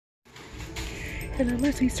Hello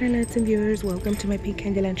my sweet starlets and viewers, welcome to my Pink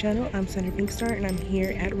Candyland channel. I'm Sandra Pinkstar and I'm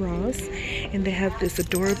here at Ross, and they have this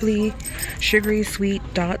adorably sugary sweet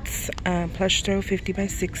dots plush throw 50 by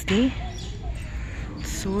 60.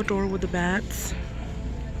 So adorable with the bats.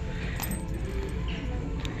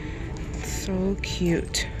 So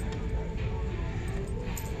cute.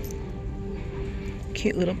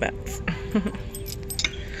 Cute little bats.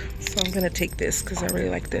 So I'm gonna take this because I really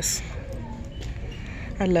like this.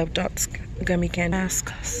 I love dots gummy candy.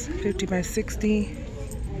 Masks 50 by 60.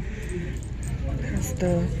 Has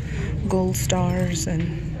the gold stars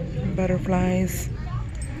and butterflies.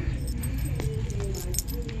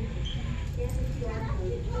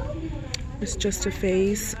 It's just a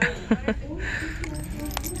phase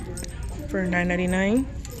for $9.99.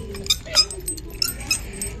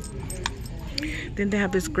 Then they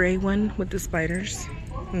have this gray one with the spiders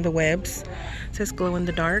and the webs. It says glow in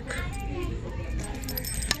the dark.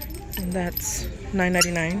 And that's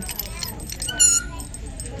 $9.99.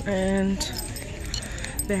 And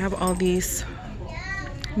they have all these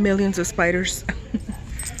millions of spiders.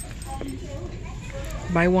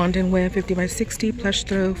 Buy wand and web 50 by 60 plush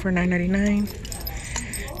throw for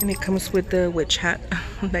 $9.99. And it comes with the witch hat.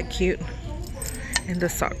 That cute. And the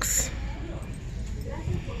socks.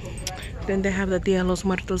 Then they have the Dia de los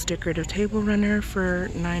Muertos decorative table runner for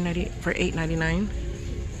 $8.99.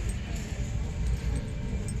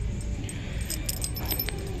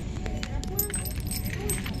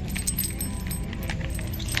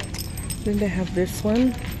 Then they have this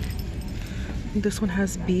one. This one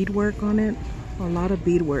has beadwork on it. A lot of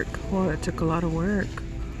beadwork. Oh, it took a lot of work.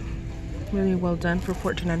 Really well done for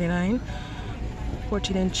 $14.99.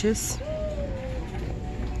 14 inches.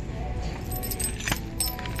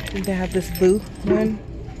 Then they have this blue one.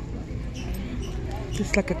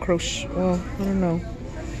 Just like a crochet. Well, I don't know.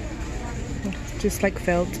 Just like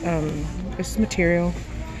felt. It's material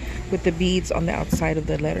with the beads on the outside of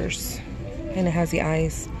the letters. And it has the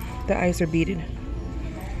eyes. The eyes are beaded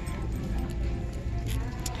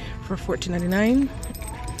for $14.99.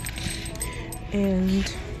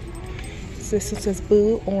 And this says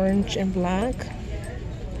blue, orange, and black.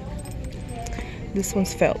 This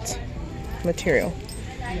one's felt material.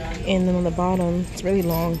 And then on the bottom, it's really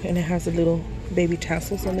long and it has the little baby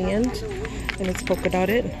tassels on the end. And it's polka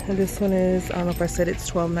dotted. And this one is, I don't know if I said it's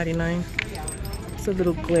 $12.99. It's a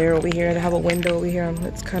little glare over here. They have a window over here.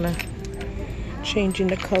 It's kind of changing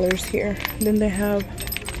the colors here. Then they have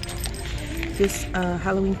this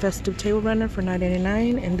Halloween festive table runner for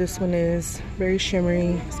 $9.99, and this one is very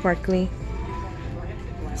shimmery, sparkly,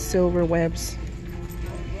 silver webs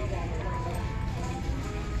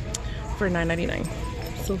for $9.99.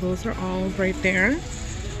 So those are all right there.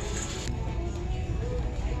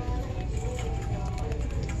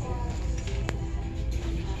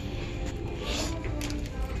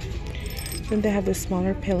 Then they have this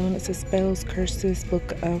smaller pillow and it says Spells, Curses,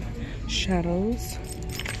 Book of Shadows.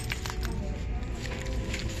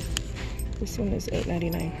 This one is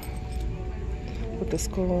 $8.99 with the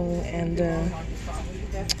skull and the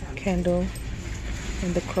candle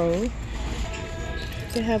and the crow.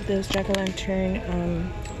 They have this jack-o'-lantern,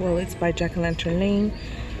 well, it's by Jack-o'-lantern Lane,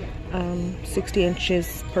 60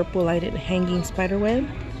 inches purple lighted hanging spider web.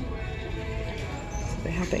 So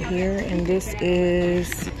they have that here, and this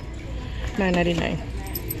is $9.99.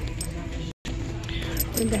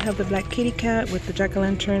 Then they have the black kitty cat with the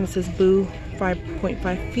jack-o'-lantern. It says Boo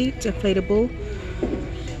 5.5 feet inflatable.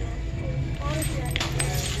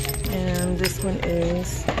 And this one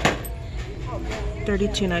is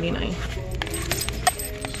 $32.99.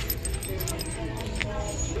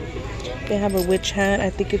 They have a witch hat. I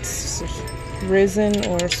think it's resin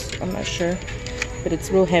or I'm not sure, but it's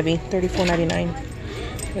real heavy. $34.99.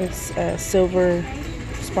 It's silver,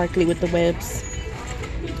 sparkly with the webs.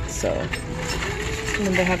 So, and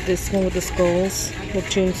then they have this one with the skulls, the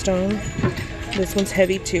tombstone. This one's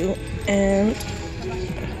heavy too, and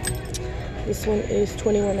this one is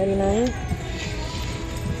 $21.99.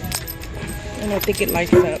 And I think it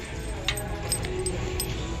lights up.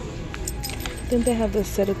 Then they have this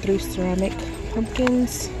set of 3 ceramic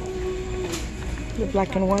pumpkins, the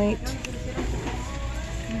black and white,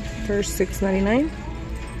 for $6.99.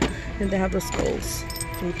 And they have the skulls,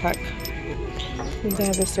 3-pack. Then they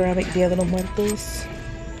have the ceramic Dia de los Muertos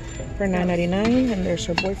for $9.99, and there's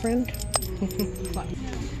her boyfriend.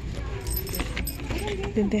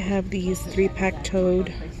 Then they have these 3-pack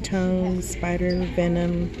toad, tongue, spider,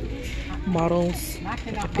 venom bottles. I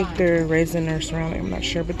think they're resin or ceramic, I'm not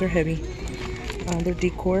sure, but they're heavy. They're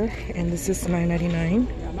decor, and this is $9.99.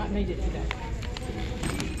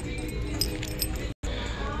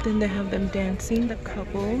 Then they have them dancing, the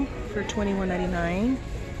couple, for $21.99.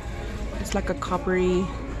 It's like a coppery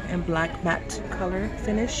and black matte color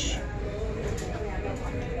finish.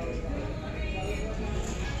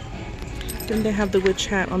 Then they have the witch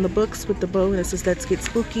hat on the books with the bow, and it says "Let's Get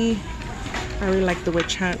Spooky." I really like the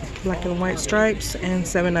witch hat, black and white stripes, and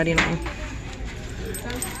 $7.99.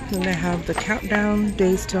 Then they have the countdown,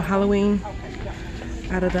 days till Halloween,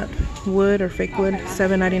 out of that wood or fake wood,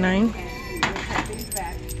 $7.99.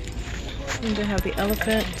 And they have the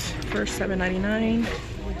elephant for $7.99.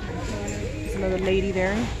 There's another lady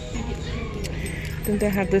there. Then they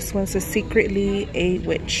have this one, says "Secretly a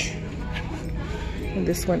Witch." And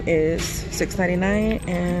this one is $6.99,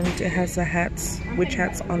 and it has the hats, witch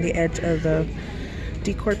hats, on the edge of the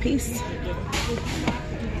decor piece.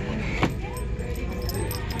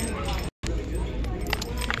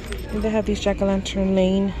 And they have these Jack-o'-lantern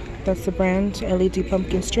Lane, that's the brand, LED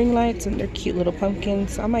pumpkin string lights, and they're cute little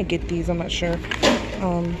pumpkins. I might get these, I'm not sure.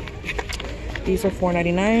 These are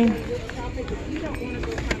 $4.99.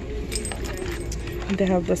 And they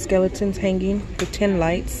have the skeletons hanging, the 10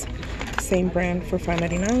 lights, same brand, for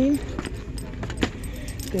 $5.99.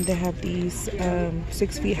 Then they have these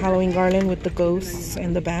 6 feet Halloween garland with the ghosts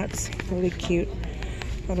and the bats, really cute,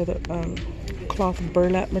 out of the cloth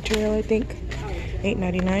burlap material, I think,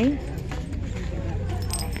 $8.99.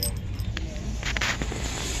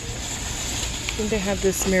 Then they have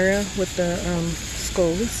this mirror with the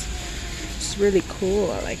skulls. It's really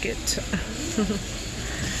cool, I like it.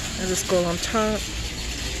 There's a skull on top.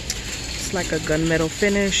 It's like a gunmetal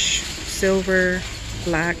finish, silver,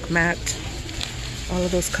 black, matte, all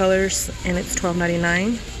of those colors, and it's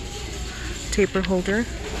 $12.99. Taper holder.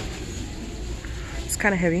 It's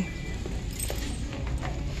kind of heavy.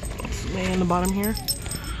 It's laying on the bottom here.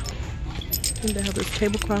 And they have this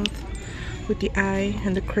tablecloth with the eye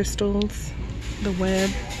and the crystals, the web,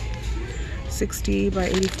 60 by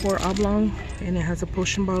 84 oblong, and it has the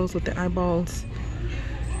potion bottles with the eyeballs,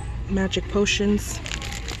 magic potions,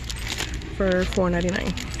 for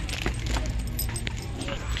 $4.99.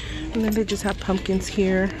 And then they just have pumpkins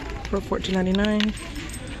here for $14.99.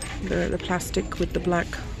 The plastic with the black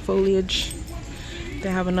foliage. They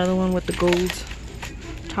have another one with the gold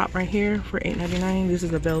top right here for $8.99. This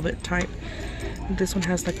is a velvet type. This one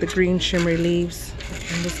has like the green shimmery leaves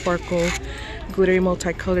and the sparkle glittery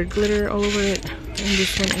multicolored glitter all over it. And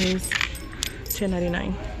this one is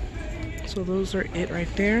 $10.99. So those are it right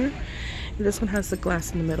there. And this one has the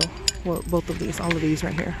glass in the middle. Well, both of these, all of these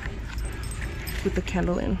right here, with the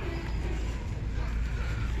candle in,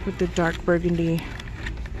 with the dark burgundy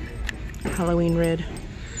Halloween red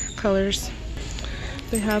colors.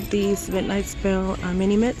 They have these Midnight Spell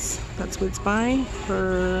mini mitts. That's what it's by,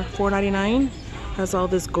 for $4.99. Has all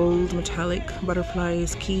this gold metallic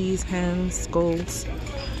butterflies, keys, hands, golds,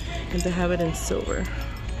 and they have it in silver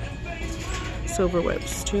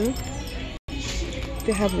webs too.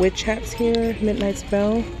 They have witch hats here, Midnight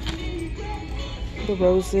Spell, the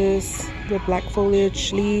roses, the black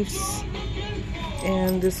foliage leaves,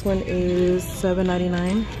 and this one is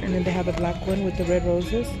 $7.99. And then they have a black one with the red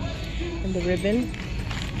roses and the ribbon.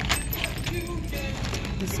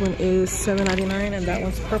 This one is $7.99, and that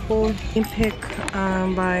one's purple. Pick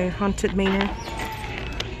by Haunted Manor,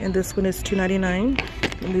 and this one is $2.99.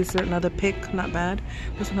 And these are another pick, not bad.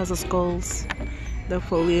 This one has the skulls, the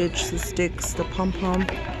foliage, the sticks, the pom-pom,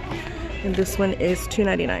 and this one is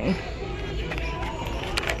 $2.99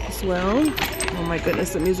 as well. Oh my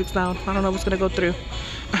goodness, the music's loud. I don't know what's gonna go through.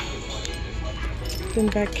 Then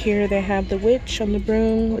back here they have the witch on the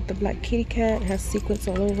broom with the black kitty cat. It has sequins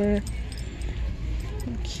all over.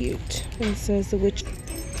 Cute. And it says the witch.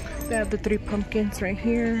 They have the 3 pumpkins right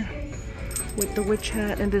here with the witch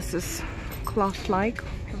hat, and this is cloth-like.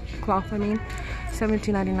 Cloth, I mean.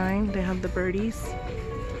 $17.99. They have the birdies.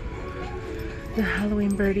 The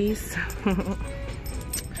Halloween birdies.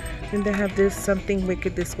 Then they have this Something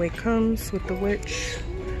Wicked This Way Comes with the witch,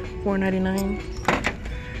 $4.99.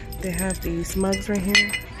 They have these mugs right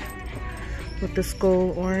here with the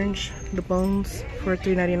skull orange, the bones, for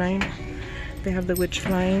 $3.99. They have the witch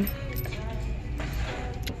flying,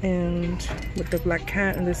 and with the black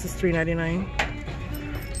cat, and this is $3.99.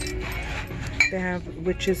 They have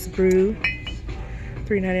Witch's Brew,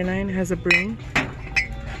 $3.99. It has a broom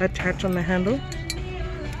attached on the handle,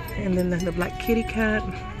 and then the black kitty cat,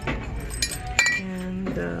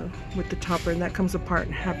 and with the topper, and that comes apart.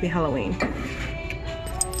 Happy Halloween.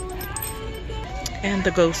 And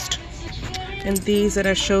the ghost. And these that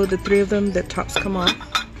I showed, the 3 of them, the tops come off.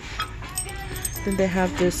 Then they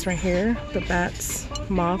have this right here, the bats,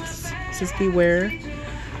 moths. It says beware.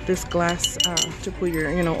 this glass to put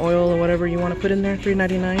your, you know, oil or whatever you want to put in there.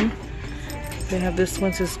 $3.99. They have this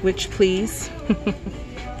one, says Witch Please.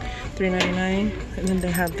 $3.99. And then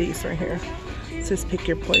they have these right here. It says Pick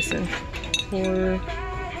Your Poison for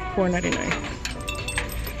 $4.99.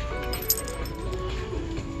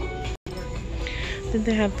 Then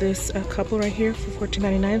they have this couple right here for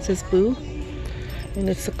 $14.99. It says Boo, and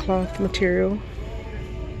it's a cloth material,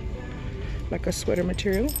 like a sweater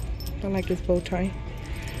material. I like this bow tie.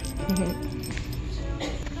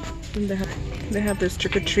 And they have this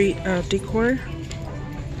trick or treat decor,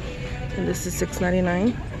 and this is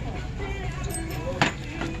 $6.99.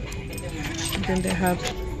 And then they have,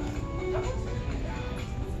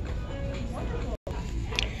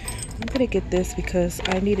 I'm gonna get this because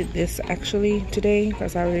I needed this actually today,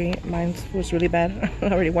 because mine was really bad. I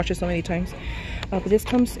already watched it so many times. But this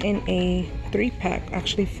comes in a 3-pack,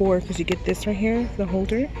 actually 4, because you get this right here, the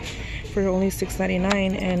holder, for only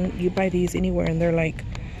 $6.99, and you buy these anywhere and they're like,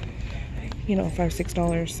 you know, $5 or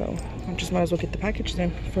 $6. So I just might as well get the package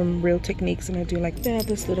then from Real Techniques. And I do like that.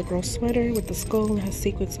 This little girl sweater with the skull, it has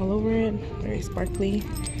sequins all over it, very sparkly.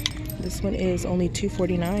 This one is only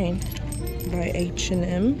 $2.49 by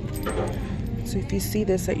H&M. So if you see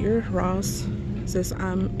this at your Ross, it says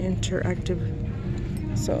I'm interactive.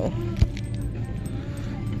 So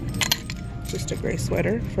just a gray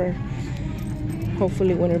sweater for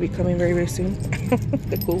hopefully winter be coming very, very soon.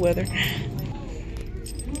 The cool weather.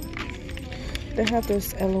 They have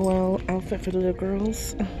this LOL outfit for little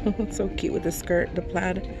girls. It's so cute with the skirt, the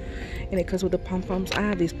plaid, and it comes with the pom-poms. I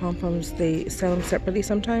have these pom-poms. They sell them separately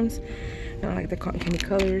sometimes. And I like the cotton candy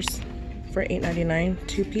colors for $8.99,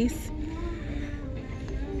 2-piece.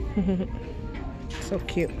 So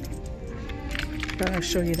cute. I'll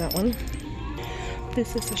show you that one.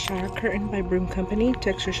 This is a shower curtain by Broom Company.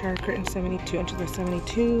 Texture shower curtain, 72 inches by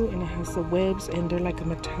 72, and it has the webs, and they're like a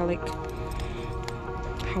metallic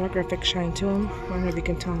holographic shine to them. I don't know if you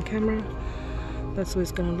can tell on camera. That's what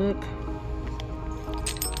it's gonna look.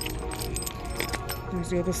 There's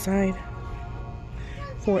the other side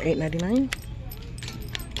for $8.99.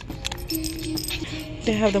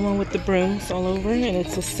 They have the one with the brooms all over, and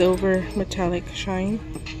it's a silver metallic shine.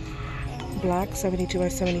 Black, 72 by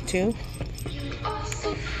 72.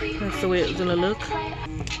 That's the way it's gonna look.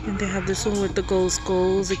 And they have this one with the gold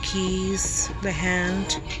skulls, the keys, the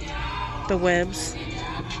hand, the webs.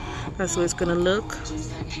 That's what it's gonna look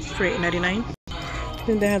for $8.99.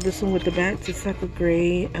 Then they have this one with the bats. It's like a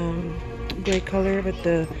gray color, but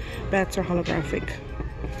the bats are holographic.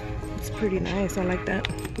 It's pretty nice. I like that.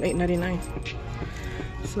 $8.99.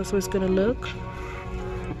 So that's what it's gonna look.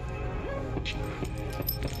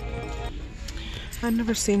 I've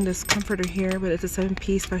never seen this comforter here, but it's a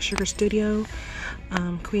 7-piece by Sugar Studio,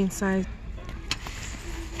 queen size.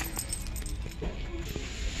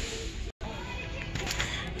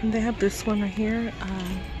 And they have this one right here,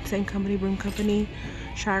 same company, Broom Company,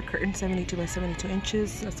 shower curtain, 72 by 72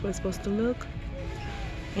 inches. That's what it's supposed to look.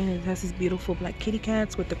 And it has these beautiful black kitty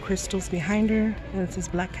cats with the crystals behind her. And it says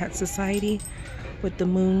Black Cat Society with the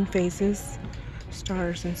moon phases,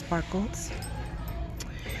 stars, and sparkles.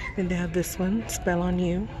 Then they have this one, Spell on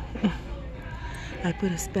You. I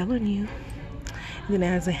put a spell on you. And then it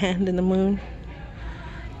has a hand in the moon.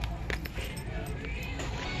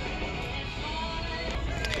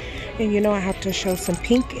 And you know I have to show some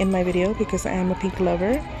pink in my video because I am a pink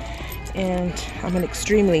lover. And I'm an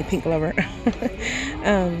extremely pink lover.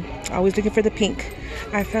 Always looking for the pink.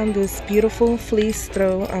 I found this beautiful fleece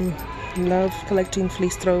throw. Love collecting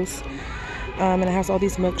fleece throws. And it has all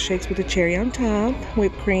these milkshakes with a cherry on top,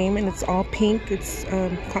 whipped cream, and it's all pink. It's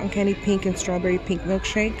cotton candy pink and strawberry pink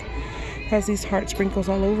milkshake. It has these heart sprinkles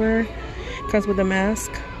all over. Comes with a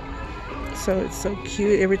mask. So it's so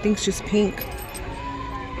cute. Everything's just pink.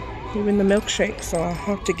 Even the milkshake, so I'll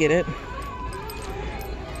have to get it.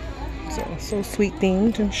 So sweet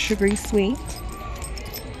themed and sugary sweet.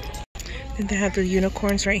 Then they have the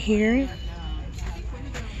unicorns right here.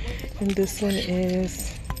 And this one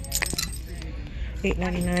is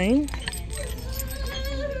 $8.99.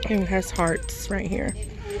 And it has hearts right here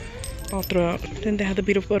all throughout. Then they have the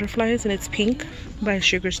beautiful butterflies, and it's pink by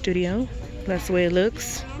Sugar Studio. That's the way it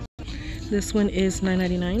looks. This one is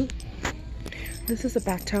 $9.99. This is a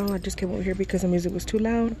bath towel. I just came over here because the music was too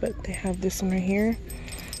loud, but they have this one right here.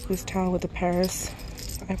 This towel with the Paris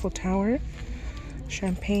Eiffel Tower,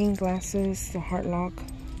 champagne glasses, the heart lock.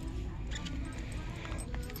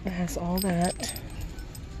 It has all that.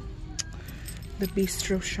 The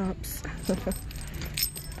bistro shops.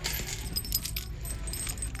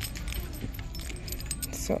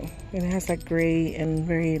 So, and it has like gray and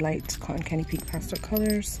very light cotton candy pink pastel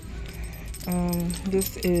colors.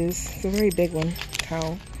 This is a very big one,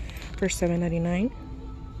 towel, for $7.99.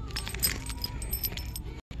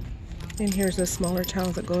 And here's the smaller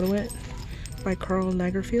towels that go to it by Karl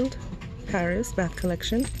Lagerfeld, Paris, bath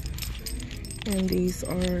collection. And these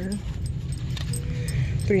are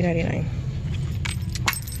 $3.99.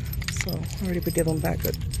 So I already put the other one back,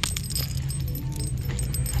 but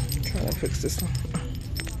I'm trying to fix this one.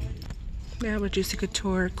 They have a Juicy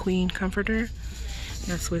Couture Queen comforter.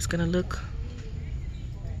 That's what it's gonna look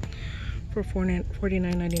for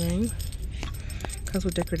 $49.99. Comes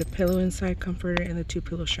with decorative pillow inside, comforter, and the 2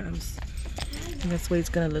 pillow shams. And that's what it's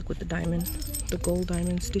gonna look with the diamond, the gold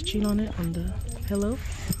diamond stitching on it on the pillow.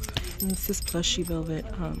 And this is plushy velvet,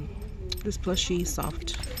 this plushy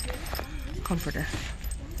soft comforter.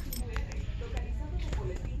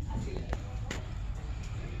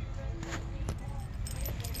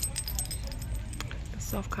 The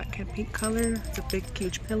soft cotton pink color. It's a big,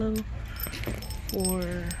 huge pillow for,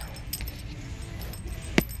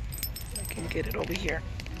 I can get it over here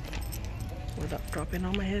without dropping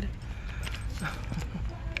on my head.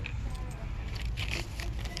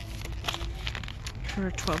 For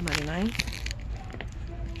 $12.99.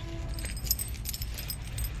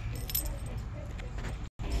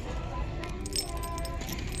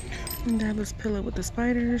 And I have this pillow with the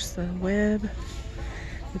spiders, the web.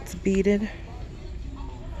 It's beaded,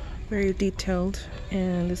 very detailed,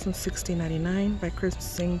 and this one's $16.99 by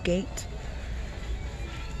Crimson Gate.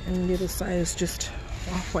 And the other side is just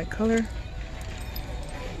off-white color.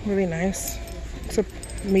 Really nice. It's a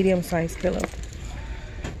medium-sized pillow.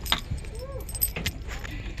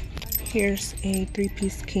 Here's a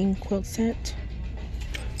 3-piece king quilt set.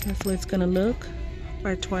 That's what it's gonna look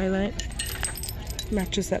by Twilight.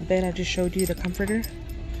 Matches that bed I just showed you, the comforter.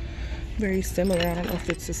 Very similar. I don't know if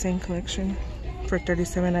it's the same collection. For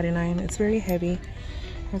 $37.99. It's very heavy.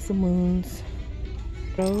 Has the moons.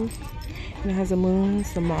 And it has the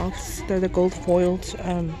moons, the moths. They're the gold foiled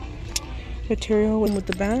material with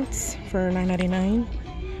the bats for $9.99.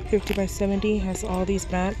 50 by 70 has all these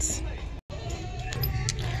bats.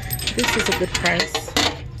 This is a good price.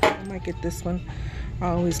 I might get this one. I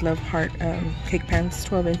always love heart cake pans,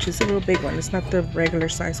 12 inches, a real big one. It's not the regular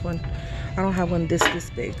size one. I don't have one this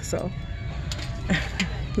big, so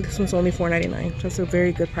this one's only $4.99. That's a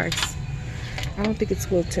very good price. I don't think it's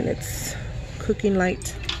Wilton. It's Cooking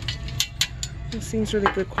Light. It seems really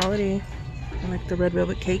good quality. I like the red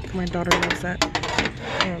velvet cake. My daughter loves that.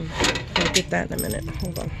 I'll get that in a minute.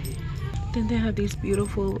 Hold on. Then they have these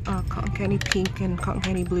beautiful cotton candy pink and cotton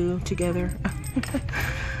candy blue together.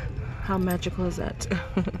 How magical is that?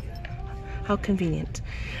 How convenient.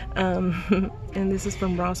 And this is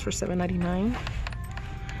from Ross for $7.99.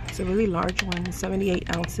 It's a really large one,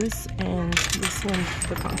 78 ounces. And this one,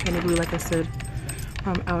 the cotton candy blue, like I said,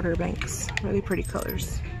 from Outer Banks. Really pretty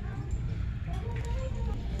colors.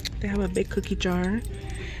 They have a big cookie jar. It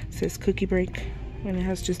says Cookie Break. And it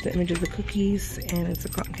has just the image of the cookies, and it's a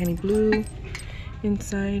cotton candy blue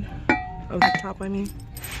inside of the top, I mean.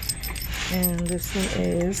 And this one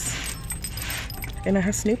is, and it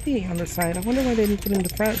has Snoopy on the side. I wonder why they didn't put it in the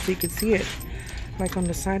front so you could see it, like on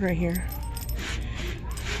the side right here.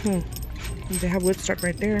 They have Woodstock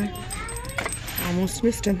right there. Almost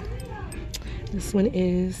missed him. This one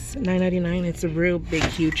is $9.99. It's a real big,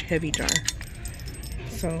 huge, heavy jar.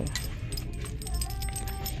 So.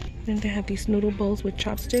 Then they have these noodle bowls with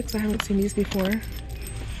chopsticks. I haven't seen these before.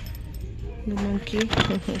 The monkey,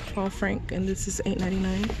 Paul Frank, and this is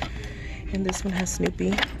 $8.99. And this one has Snoopy.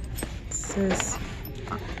 It says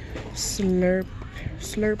Slurp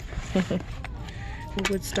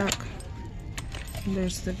Woodstock. And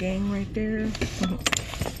there's the gang right there.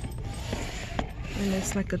 And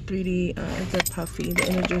it's like a 3D, they're puffy. The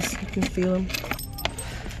images, you can feel them.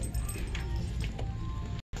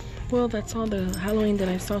 Well, that's all the Halloween that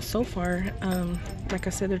I saw so far. Like I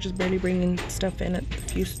said, they're just barely bringing stuff in at a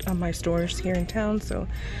few of my stores here in town, so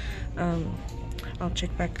I'll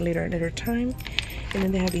check back later at a later time. And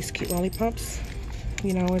then they have these cute lollipops.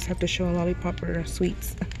 You know, I always have to show a lollipop or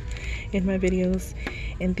sweets in my videos.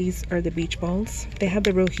 And these are the beach balls. They have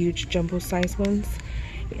the real huge jumbo size ones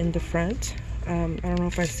in the front. I don't know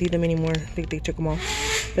if I see them anymore. I think they took them off.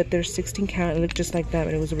 But they're 16 count. It looked just like that,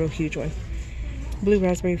 but it was a real huge one. Blue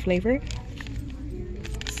raspberry flavor.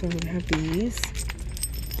 So we have these.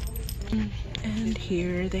 And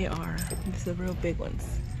here they are. These are the real big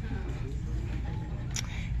ones.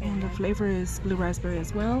 And the flavor is blue raspberry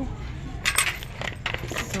as well.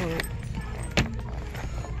 So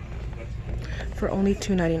for only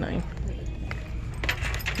 $2.99.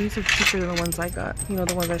 These are cheaper than the ones I got. You know,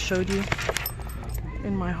 the ones I showed you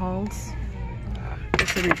in my hauls.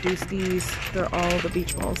 just to reduce these. They're all the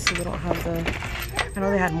beach balls, so they don't have the, I know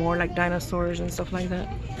they had more like dinosaurs and stuff like that.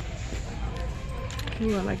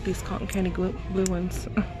 Ooh, I like these cotton candy blue ones.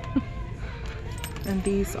 And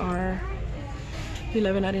these are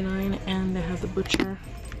 $11.99, and they have the butcher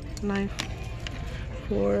knife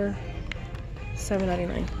for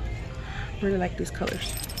 $7.99. Really like these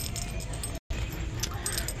colors.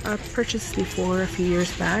 I've purchased before a few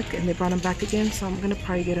years back, and they brought them back again, so I'm gonna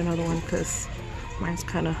probably get another one because mine's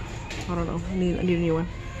kind of, I don't know, I need a new one.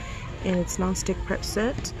 And it's non-stick prep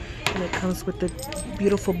set, and it comes with the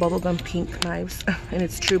beautiful bubblegum pink knives, and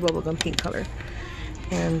it's true bubblegum pink color.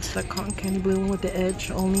 And the cotton candy blue one with the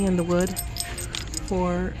edge only in the wood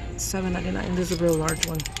for $7.99. This is a real large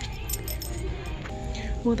one.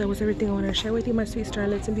 Well, that was everything I wanted to share with you, my sweet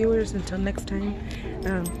starlets and viewers. Until next time,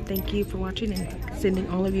 thank you for watching, and sending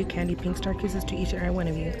all of you candy pink star kisses to each and every one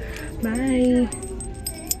of you. Bye.